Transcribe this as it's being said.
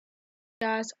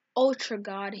Guys, Ultra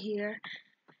God here,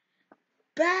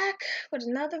 back with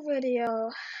another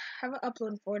video. I haven't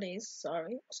uploaded in 4 days.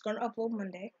 Sorry, I was gonna upload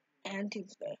Monday and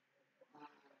Tuesday.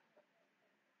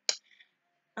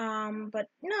 But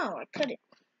no, I couldn't.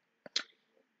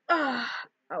 I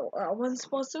wasn't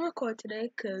supposed to record today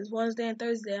because Wednesday and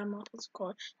Thursday I'm not supposed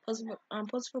to record. I'm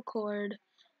supposed to record.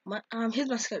 Here's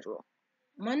my schedule: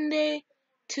 Monday,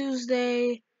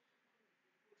 Tuesday,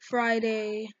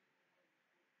 Friday,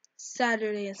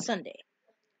 Saturday, and Sunday.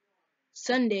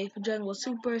 Sunday for Jungle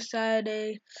Super.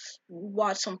 Saturday,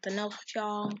 watch something else with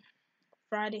y'all.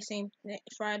 Friday, same thing.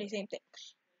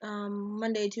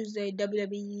 Monday, Tuesday,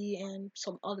 WWE and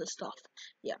some other stuff.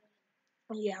 Yeah,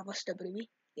 I watch WWE.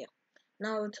 Yeah,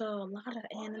 Naruto, a lot of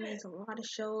animes, a lot of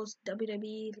shows,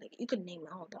 WWE. Like you could name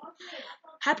it all. Them.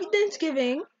 Happy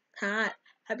Thanksgiving! Hi,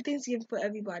 happy Thanksgiving for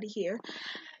everybody here.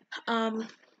 Um,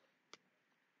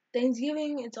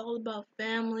 Thanksgiving, it's all about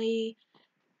family.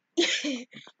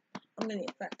 I'm gonna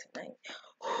get back tonight.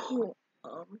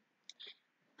 um,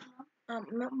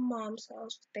 my mom's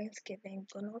house for Thanksgiving.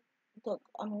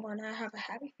 I'm gonna have a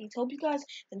happy feast. Hope you guys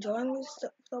enjoying this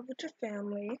stuff with your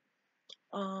family.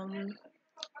 Um,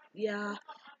 yeah.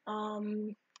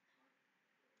 Um,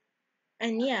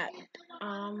 and yeah.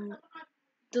 Um,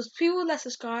 those people that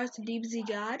subscribe to DBZ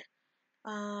God.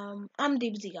 I'm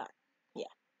DBZ God.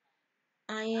 Yeah,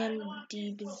 I am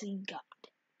DBZ God.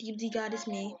 DBZ God is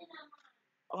me.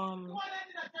 Um,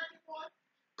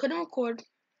 couldn't record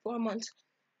 4 months.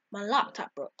 My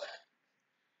laptop broke,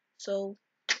 so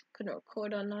couldn't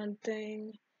record on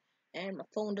anything. And my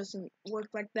phone doesn't work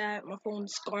like that. My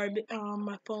phone's garbage.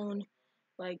 My phone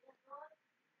like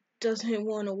doesn't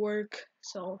want to work,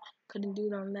 so couldn't do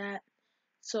it on that.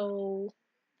 So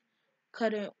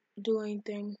couldn't do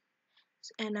anything,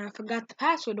 and I forgot the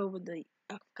password over the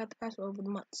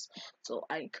months. So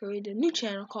I created a new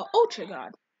channel called Ultra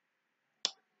God.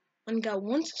 And got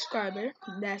 1 subscriber.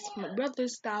 That's my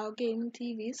brother's Style Gaming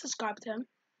TV. Subscribe to him.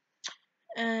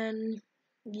 And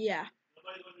yeah.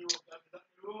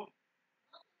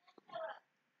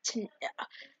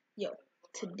 Yo,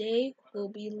 today will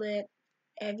be lit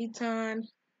every time.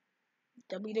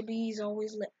 WWE is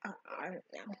always lit. I'm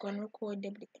gonna record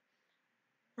WWE.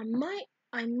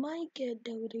 I might get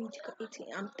WWE to go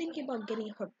 18. I'm thinking about getting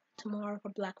it for tomorrow for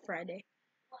Black Friday.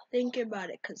 Thinking about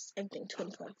it because everything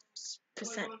 25%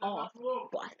 off.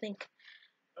 But I think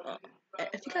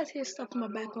if you guys hear stuff in my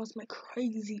background, it's my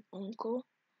crazy uncle,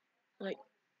 like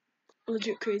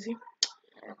legit crazy.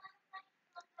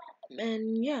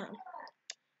 And yeah,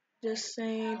 just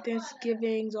saying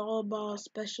Thanksgiving's all about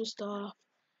special stuff.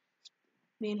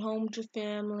 Being home with your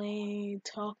family,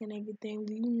 talking everything,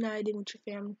 reuniting with your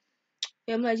family.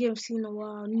 Family that you haven't seen in a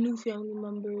while, new family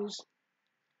members.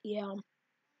 Yeah.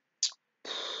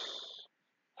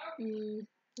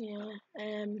 Yeah,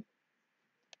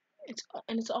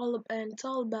 it's all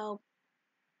about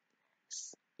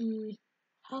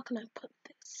how can I put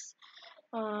this?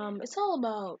 It's all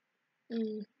about I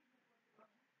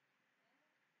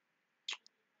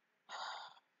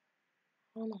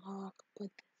don't know how I can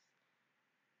put this.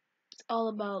 It's all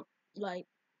about like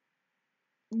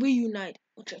reunite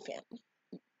with your family.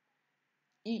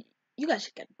 You guys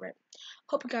should get it, right?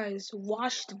 Hope you guys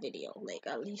watched the video, like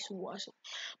at least watch it.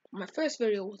 My first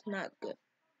video was not good.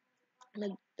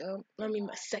 Like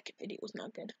my second video was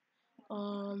not good.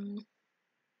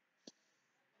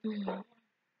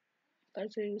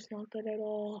 First video was not good at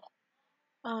all.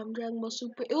 Dragon Ball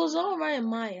Super. It was alright on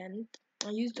my end.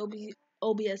 I used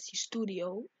OBS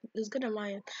Studio. It was good on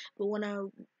my end,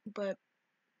 but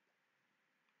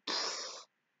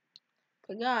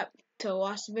forgot to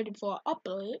watch the video before I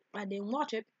uploaded it. I didn't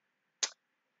watch it.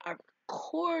 I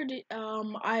recorded.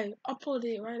 I uploaded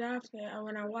it right after, and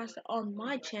when I watched it on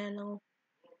my channel,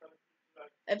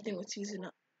 everything was seasoned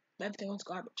up. Everything was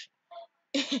garbage.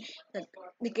 Like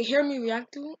they could hear me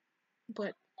react to it,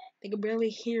 but they could barely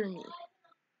hear me.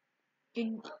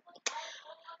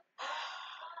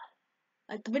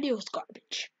 Like the video was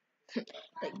garbage.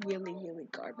 Like really, really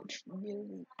garbage.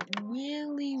 Really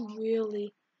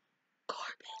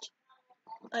garbage.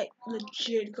 Like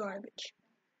legit garbage.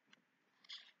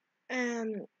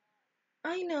 And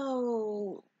I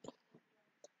know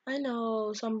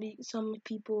some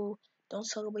people don't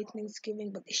celebrate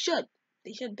Thanksgiving, but they should.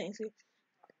 They should Thanksgiving.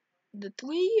 The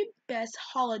 3 best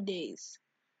holidays: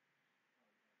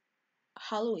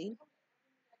 Halloween,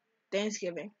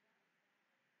 Thanksgiving,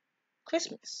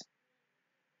 Christmas.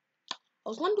 I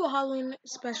was gonna do a Halloween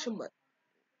special, but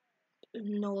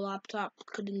no laptop,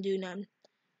 couldn't do none.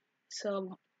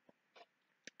 So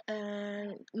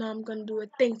And now I'm gonna do a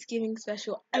Thanksgiving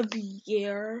special every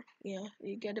year. Yeah,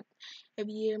 you get it.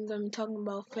 Every year I'm gonna be talking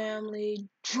about family,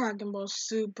 Dragon Ball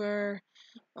Super,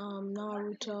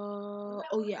 Naruto.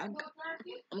 Oh yeah,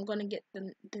 I'm gonna get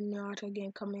the Naruto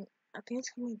game coming. I think it's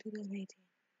coming in 2018.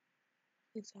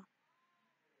 It's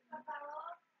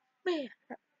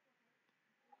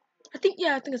but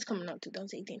yeah, I think it's coming out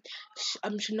 2018.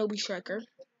 I'm Shinobi Striker.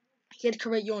 You had to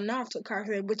create your own Naruto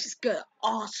character, which is good,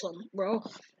 awesome, bro.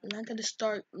 And I gotta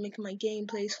start making my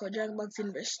gameplays for Dragon Ball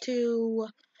Xenoverse 2.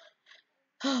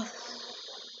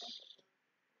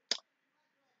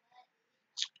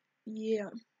 Yeah,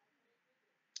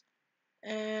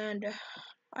 and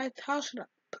how should I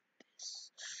put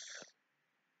this?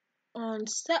 On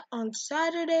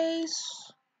Saturdays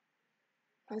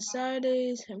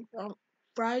and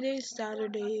Fridays,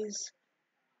 Saturdays,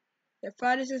 yeah,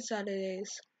 Fridays and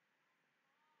Saturdays.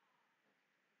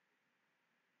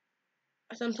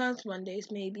 Sometimes Mondays,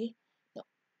 maybe. No,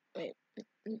 wait.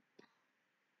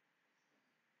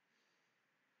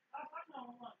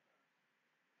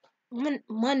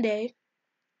 Monday,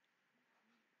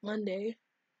 Monday,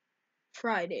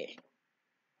 Friday,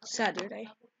 Saturday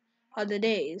are the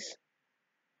days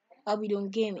I'll be doing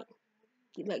gaming,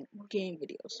 like game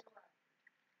videos.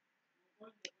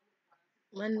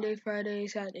 Monday, Friday,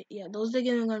 Saturday. Yeah, those are the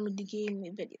games I'm gonna be the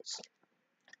gaming videos.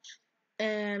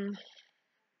 And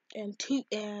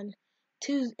Tuesday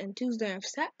Tuesday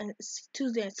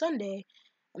and Sunday,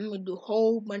 I'm gonna do a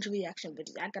whole bunch of reaction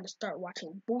videos. I gotta start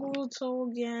watching Boruto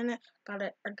again. I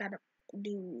gotta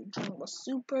do Dragon Ball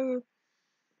Super.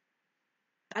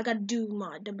 I gotta do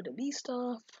my WWE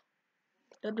stuff.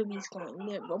 WWE's going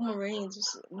there. Roman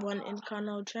Reigns won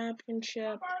Intercontinental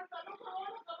Championship.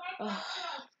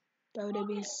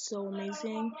 WWE is so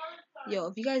amazing. Yo,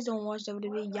 if you guys don't watch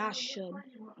WWE, y'all should.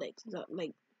 Like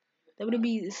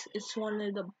WWE is one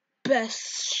of the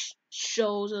best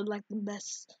shows, or like the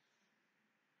best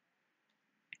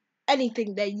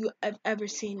anything that you have ever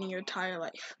seen in your entire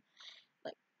life.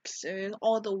 Like, serious,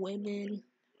 all the women,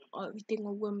 everything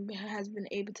a woman has been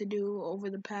able to do over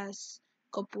the past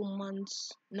couple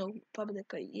months. No, probably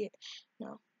like a year.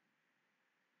 No,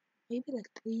 maybe like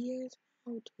 3 years.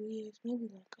 Oh, 2 years. Maybe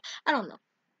like I don't know.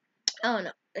 I don't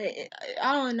know.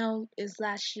 I don't know. It's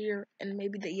last year and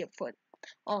maybe the year before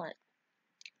on,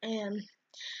 and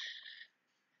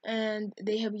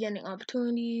they have been getting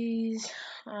opportunities.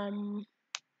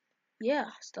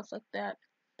 Yeah, stuff like that.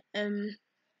 And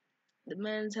the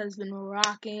men's has been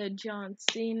rocking. John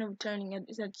Cena returning at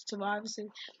Survivor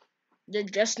Series.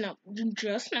 Just now.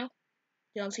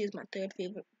 John Cena is my third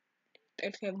favorite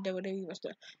WWE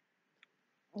wrestler.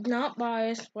 Not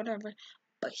biased, whatever,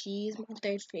 but he's my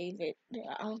third favorite.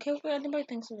 I don't care what anybody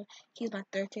thinks of it. He's my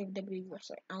third favorite WWE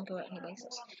wrestler. I don't care what anybody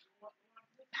says.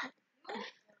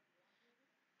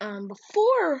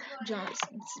 Before John,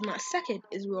 my second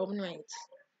is Roman Reigns.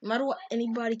 No matter what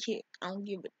anybody cares, I don't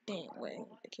give a damn what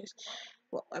anybody cares.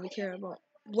 Well, I care about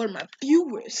what my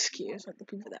viewers cares, like the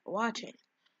people that are watching.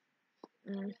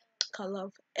 I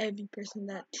love every person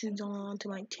that tunes on to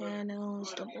my channel and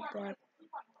stuff like that.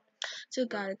 So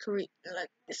gotta create like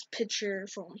this picture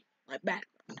from my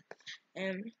background.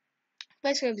 And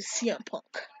basically it's CM Punk.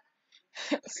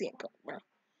 CM Punk, bro.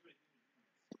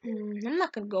 I'm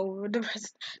not gonna go over the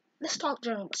rest. Let's talk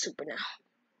Dragon Ball Super now.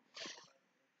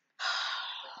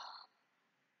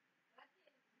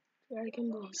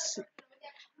 Dragon Ball Super.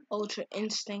 Ultra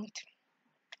Instinct.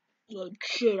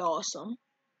 Legit awesome.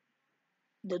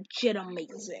 Legit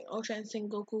amazing. Ultra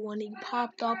Instinct Goku when he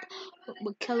popped up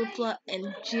with Caulifla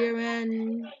and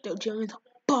Jiren. Jiren's a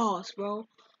boss, bro.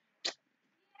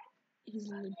 He's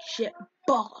a legit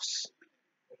boss.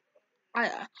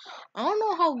 I don't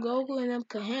know how Goku and them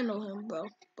could handle him, bro.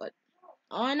 But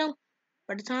all I know,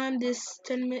 by the time this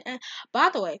tournament ends, by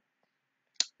the way,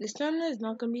 this tournament is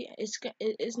not gonna be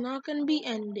it's not gonna be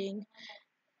ending.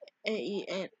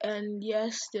 And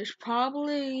yes, there's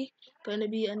probably gonna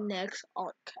be a next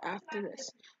arc after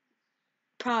this.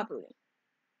 Probably.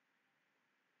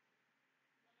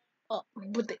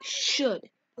 But they should.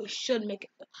 They should make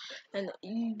it. And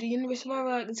the Universe of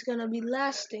Marvel is gonna be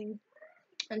lasting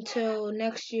until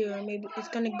next year. Maybe it's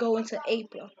gonna go into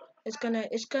April. It's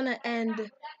gonna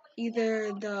end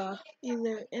either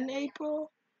in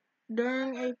April,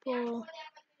 during April,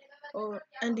 or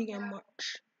ending in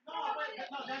March.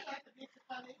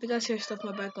 If you guys hear stuff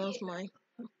in my background, it's my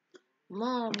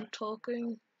mom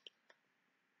talking.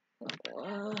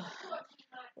 Uh,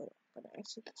 gotta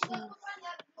exit this one.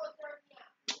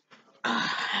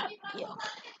 Yeah.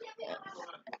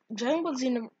 Dragon Ball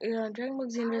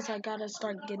Xenoverse, I gotta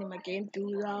start getting my game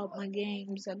throughout my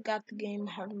games. I got the game,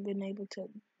 haven't been able to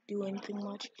do anything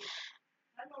much.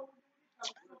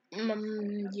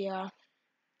 Yeah,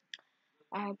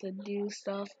 I have to do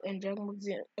stuff and Jungle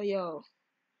Gym. Yo,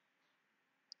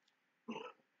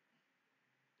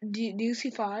 do you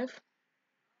see 5?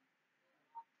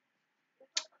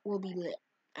 Will be lit.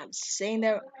 I'm saying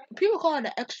that people call it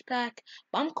the extra pack,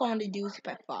 but I'm calling the DLC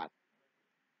pack 5.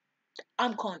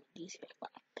 I'm calling it DLC pack 5.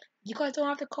 You guys don't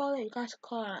have to call it. You guys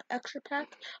call it an extra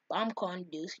pack, but I'm calling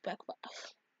it DLC pack 5.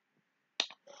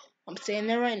 I'm saying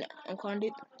that right now. I'm calling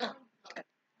it.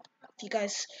 If you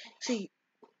guys see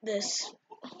this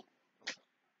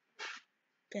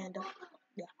panda,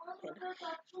 yeah, panda.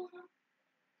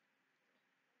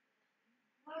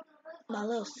 My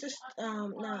little sister,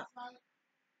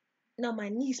 now my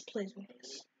niece plays with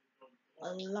this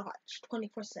a lot,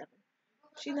 24/7.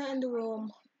 She's not in the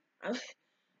room.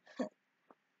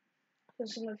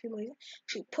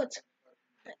 She puts,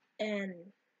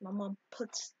 and my mom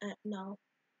puts, no,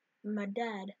 my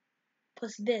dad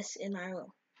puts this in my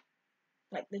room.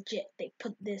 Like legit, they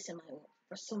put this in my room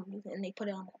for some reason, and they put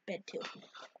it on my bed too.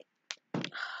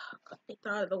 Get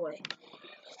out of the way.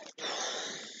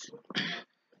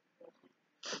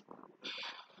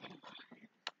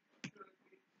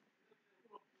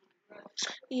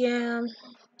 Yeah,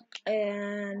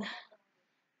 and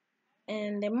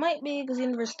there might be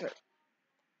Xenoverse 3.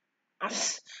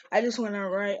 I just went out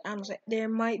right. I was like, there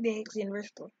might be Xenoverse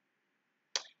 3.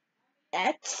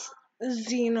 X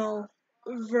Xenoverse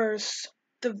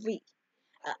 3.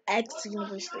 X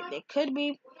Xenoverse 3. There could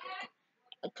be.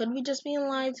 It could be just being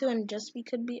lied to, and just be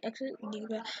could be extra.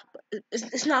 But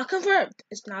it's not confirmed.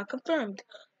 It's not confirmed.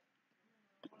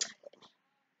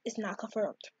 It's not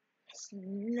confirmed. It's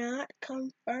not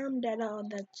confirmed at all.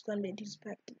 That's gonna be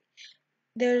disrespectful.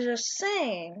 They're just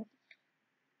saying.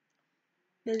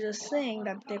 They're just saying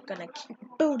that they're gonna keep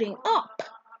building up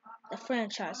the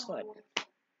franchise for it.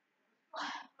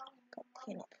 Gotta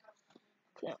clean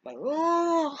up my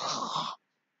room.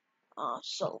 Oh,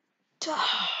 so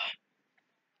tired.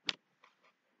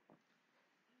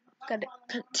 Gotta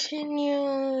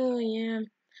continue. Yeah.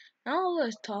 Now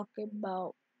let's talk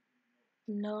about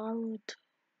Naruto.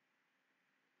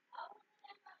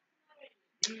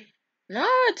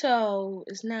 Naruto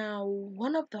is now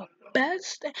one of the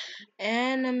best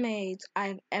animes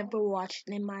I've ever watched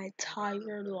in my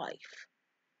entire life.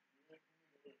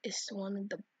 It's one of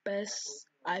the best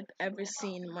I've ever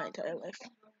seen in my entire life.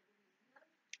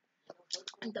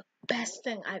 And the best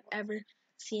thing I've ever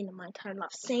seen in my entire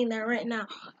life. Saying that right now.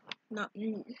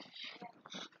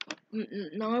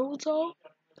 Naruto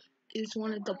is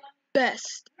one of the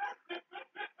best.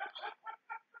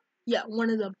 Yeah, one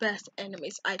of the best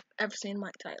animes I've ever seen in my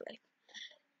entire life.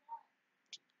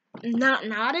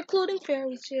 Not including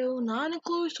Fairy Tail, not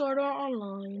including Sword Art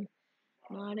Online,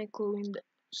 not including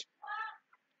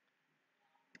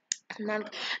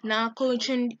not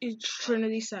including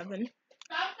Trinity 7.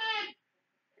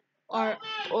 Alright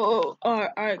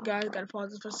guys, gotta pause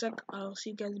this for a sec. I'll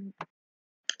see you guys.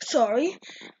 Sorry,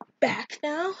 back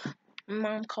now.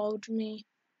 Mom called me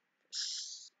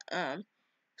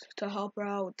to help her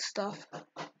out with stuff.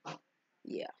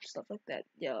 Yeah, stuff like that.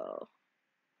 Yo.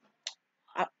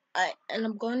 And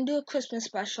I'm gonna do a Christmas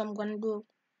special.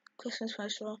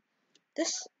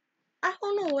 This, I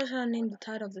don't know what I named the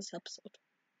title of this episode.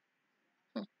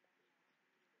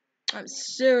 I'm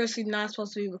seriously not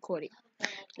supposed to be recording.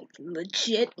 Like,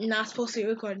 legit not supposed to be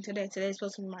recording today. Today's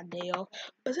supposed to be my day off.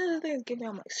 But since the thing is getting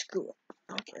out, I'm like, screw it.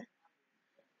 I don't care.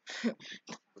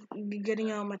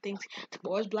 Getting out my things.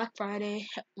 Tomorrow's Black Friday.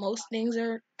 Most things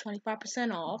are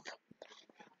 25% off.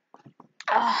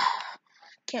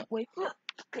 Can't wait for that.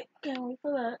 I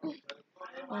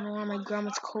don't know why my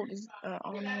grandma's coat is.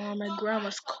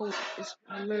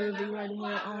 Literally right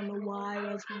here. I don't know why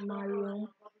that's in my room.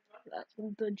 That's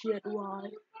legit why.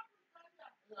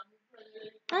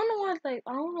 I don't know why.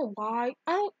 I don't know why.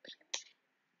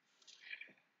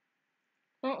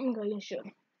 I'm gonna show.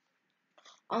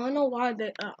 I don't know why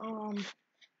they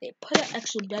put an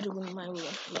extra bedroom in my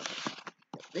room. Look,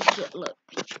 legit. Look.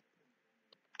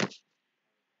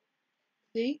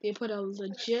 See, they put a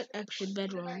legit extra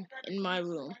bedroom in my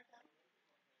room.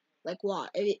 Like what?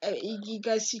 You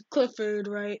guys see Clifford,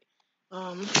 right?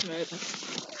 Right.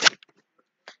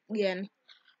 Again,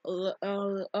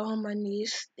 my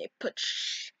niece, they put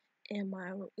in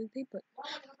my room. They put.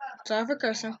 Sorry for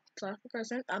cursing.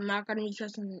 I'm not gonna be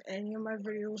cursing in any of my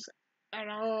videos at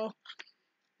all.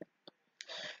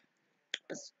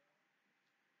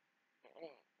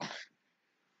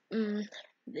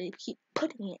 They keep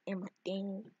putting it in my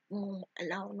dang room,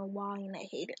 and I don't know why, and I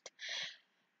hate it.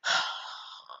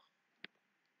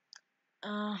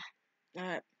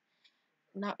 Alright.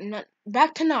 not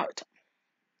back to Naruto.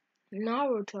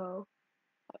 Naruto,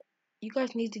 you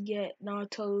guys need to get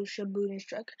Naruto Shippuden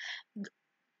Strike.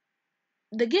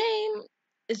 The game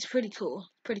is pretty cool.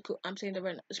 Pretty cool. I'm saying that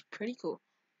right now. It's pretty cool.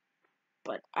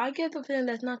 But I get the feeling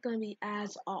that's not gonna be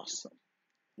as awesome.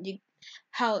 You,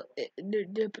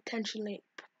 they're potentially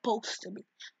supposed to be.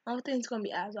 I don't think it's gonna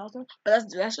be as awesome. But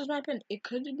that's just my opinion. It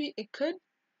could be. It could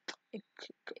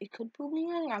prove me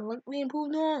wrong. I like being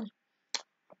proved wrong.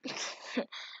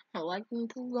 I like being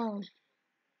proved wrong.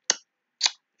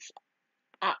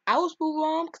 I was proved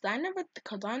wrong because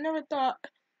I never thought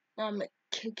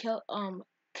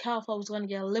Caliph was gonna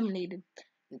get eliminated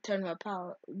in Tournament of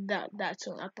Power that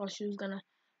soon. I thought she was gonna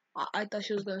I thought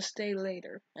she was gonna stay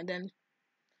later, and then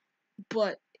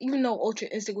but even though Ultra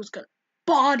Instinct was gonna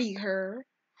body her,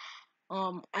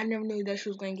 I never knew that she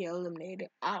was gonna get eliminated.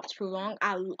 I was proved wrong.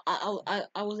 I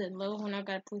was in love when I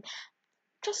got proved.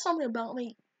 Just something about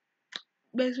me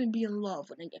makes me be in love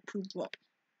when I get proved wrong.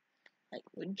 Like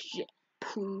legit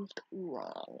proved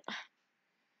wrong.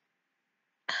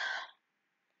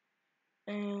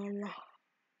 And I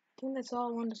think that's all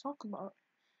I wanted to talk about.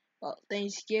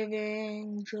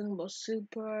 Thanksgiving, Dragon Ball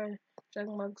Super,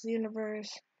 Dragon Ball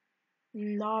Universe,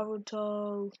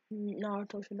 Naruto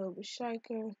Shinobi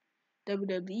Striker,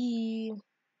 WWE.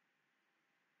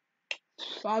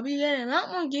 I'll be getting a lot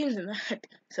more games than that.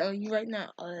 So you right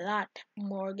now, a lot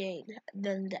more games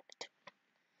than that.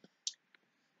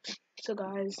 So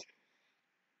guys,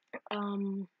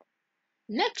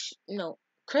 next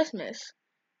Christmas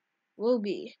will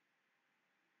be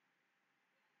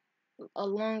a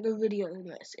longer video than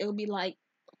this. It'll be like,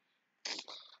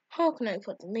 how can I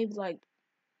put it? Maybe like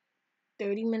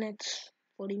 30 minutes,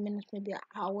 40 minutes, maybe an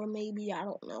hour, maybe. I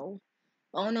don't know.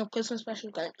 I don't know. Christmas special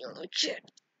is gonna be a legit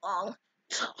long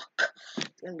talk.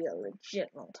 It's gonna be a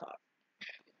legit long talk.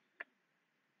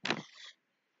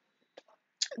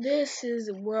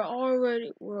 We're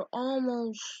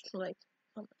almost like,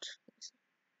 how much?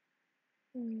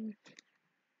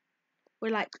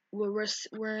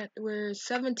 We're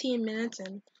 17 minutes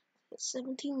in.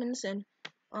 17 minutes in.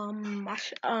 I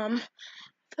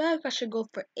feel like I should go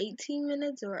for 18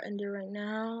 minutes or end it right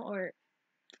now or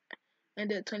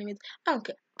end it at 20 minutes. I don't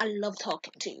care. I love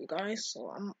talking to you guys,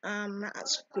 so I'm not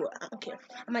screw it. I don't care.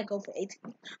 I might go for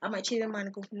 18. I might change my mind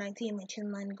and go for 19. I might change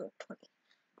my mind and go for 20.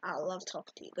 I love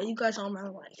talking to you guys. You guys are my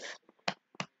life.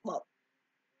 Well,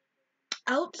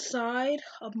 outside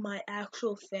of my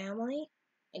actual family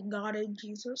and God and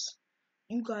Jesus,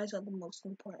 you guys are the most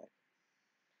important.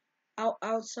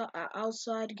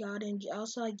 Outside God and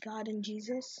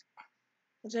Jesus.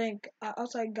 I think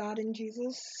outside God and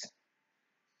Jesus,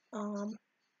 um,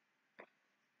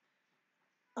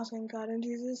 outside God and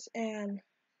Jesus, and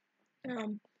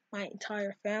my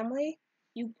entire family.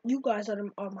 You guys are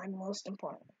my most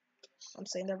important. I'm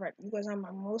saying that right. You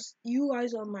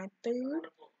guys are my third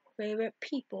favorite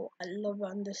people I love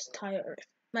on this entire earth.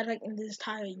 Matter of fact, in this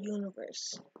entire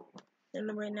universe.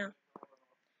 And right now,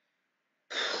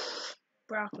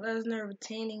 Brock Lesnar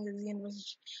retaining his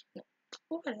universe.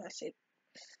 What did I say?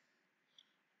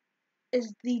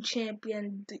 Is the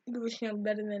champion, the universe champion,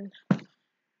 better than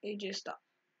AJ Styles?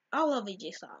 I love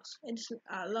AJ Styles.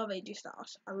 I love AJ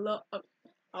Styles. I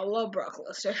love Brock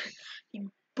Lesnar. He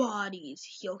bodies,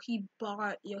 he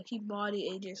body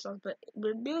AJ Styles. But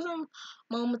there's some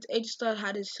moments AJ Styles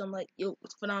had some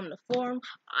phenomenal form.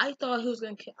 I thought he was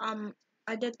gonna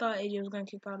I did thought AJ was gonna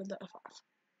kick out of the F5.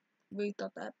 Really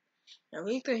thought that. I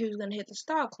really thought he was gonna hit the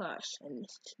Style Clash, and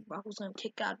Brock was gonna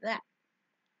kick out of that.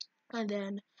 And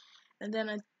then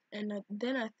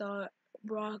I thought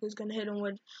Brock was gonna hit him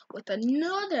with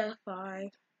another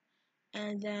 5,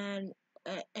 and then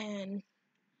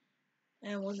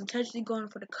and was intentionally going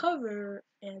for the cover,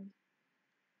 and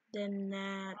then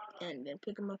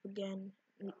pick him up again.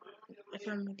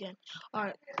 Again.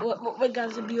 Alright, wait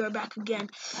guys, I'll be right back again.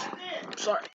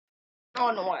 Sorry. I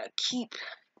don't know why I keep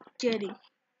getting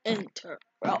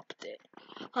interrupted.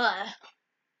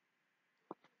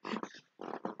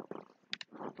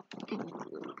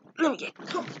 Let me get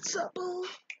comfortable.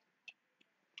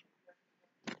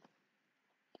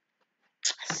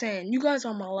 Saying, you guys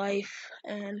are my life,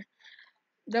 and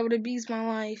WWE's my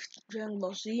life, Dragon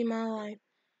Ball Z my life,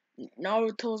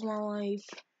 Naruto's my life,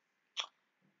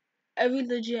 every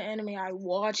legit anime I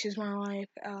watch is my life,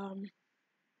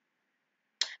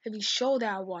 every show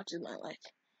that I watch is my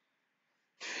life.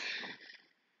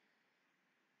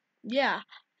 Yeah, I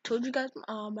told you guys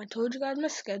my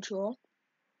schedule.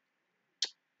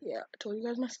 Yeah, I told you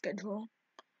guys my schedule.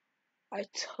 I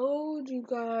told you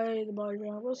guys about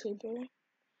Dragon Ball Super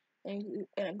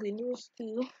and Green Heroes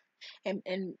 2. and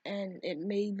it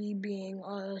may be being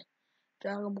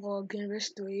Dragon Ball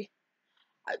Xenoverse 3.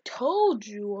 I told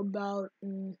you about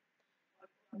um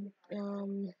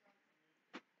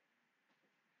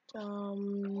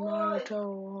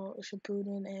Naruto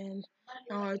Shippuden and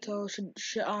Naruto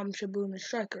Shippuden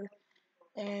Striker,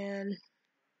 and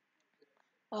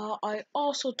I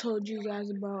also told you guys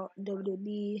about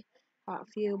WWE, how I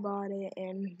feel about it,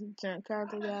 and certain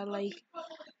characters that I like,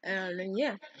 and then,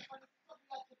 yeah,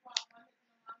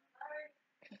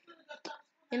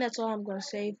 and that's all I'm gonna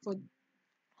say for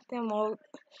that's all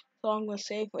I'm gonna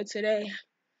say for today.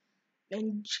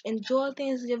 Enjoy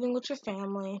Thanksgiving with your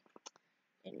family,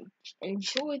 and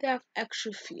enjoy that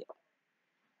extra feel.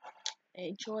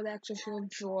 Enjoy the extra feel of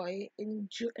joy.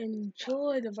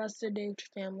 Enjoy the rest of the day with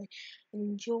your family.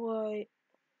 Enjoy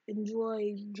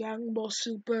Dragon Ball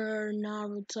Super,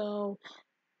 Naruto,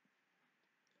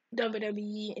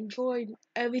 WWE. Enjoy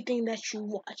everything that you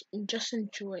watch and just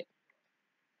enjoy it.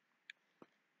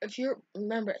 If you're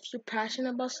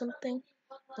passionate about something,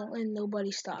 don't let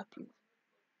nobody stop you.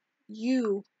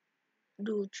 You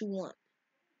do what you want.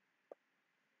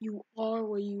 You are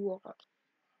where you are.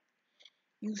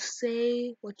 You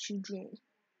say what you dream.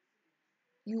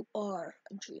 You are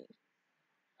a dream.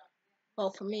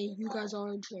 Well, for me, you guys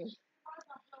are a dream.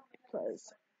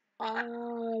 Cause cause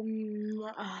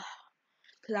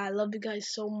I love you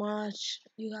guys so much.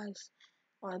 You guys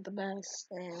are the best,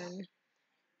 and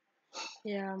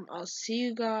yeah, I'll see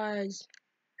you guys.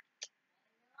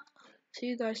 See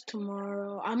you guys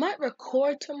tomorrow. I might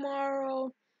record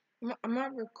tomorrow. I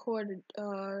might record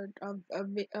a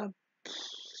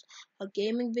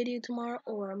gaming video tomorrow,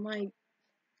 or I might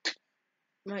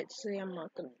say I'm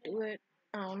not gonna do it.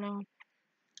 I don't know.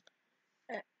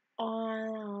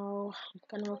 Oh, I'm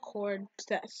gonna record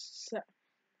that.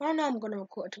 I know I'm gonna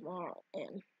record tomorrow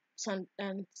and Saturday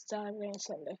and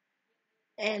Sunday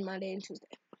and Monday and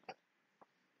Tuesday.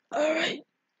 All right.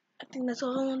 I think that's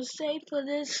all I want to say for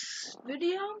this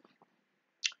video.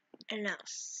 And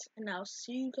I'll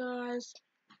see you guys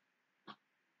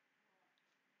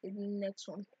in the next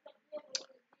one.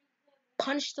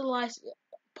 Punch the like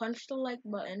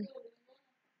button.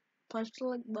 Punch the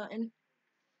like button.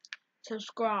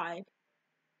 Subscribe.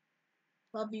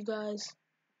 Love you guys.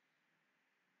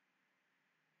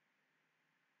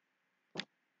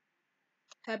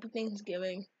 Happy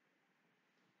Thanksgiving.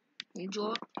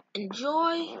 Enjoy your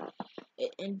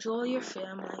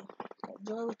family.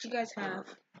 Enjoy what you guys have.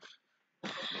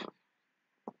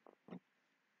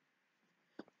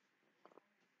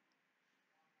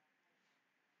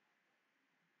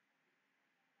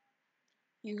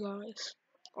 You guys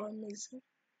are amazing.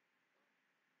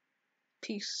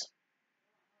 Peace.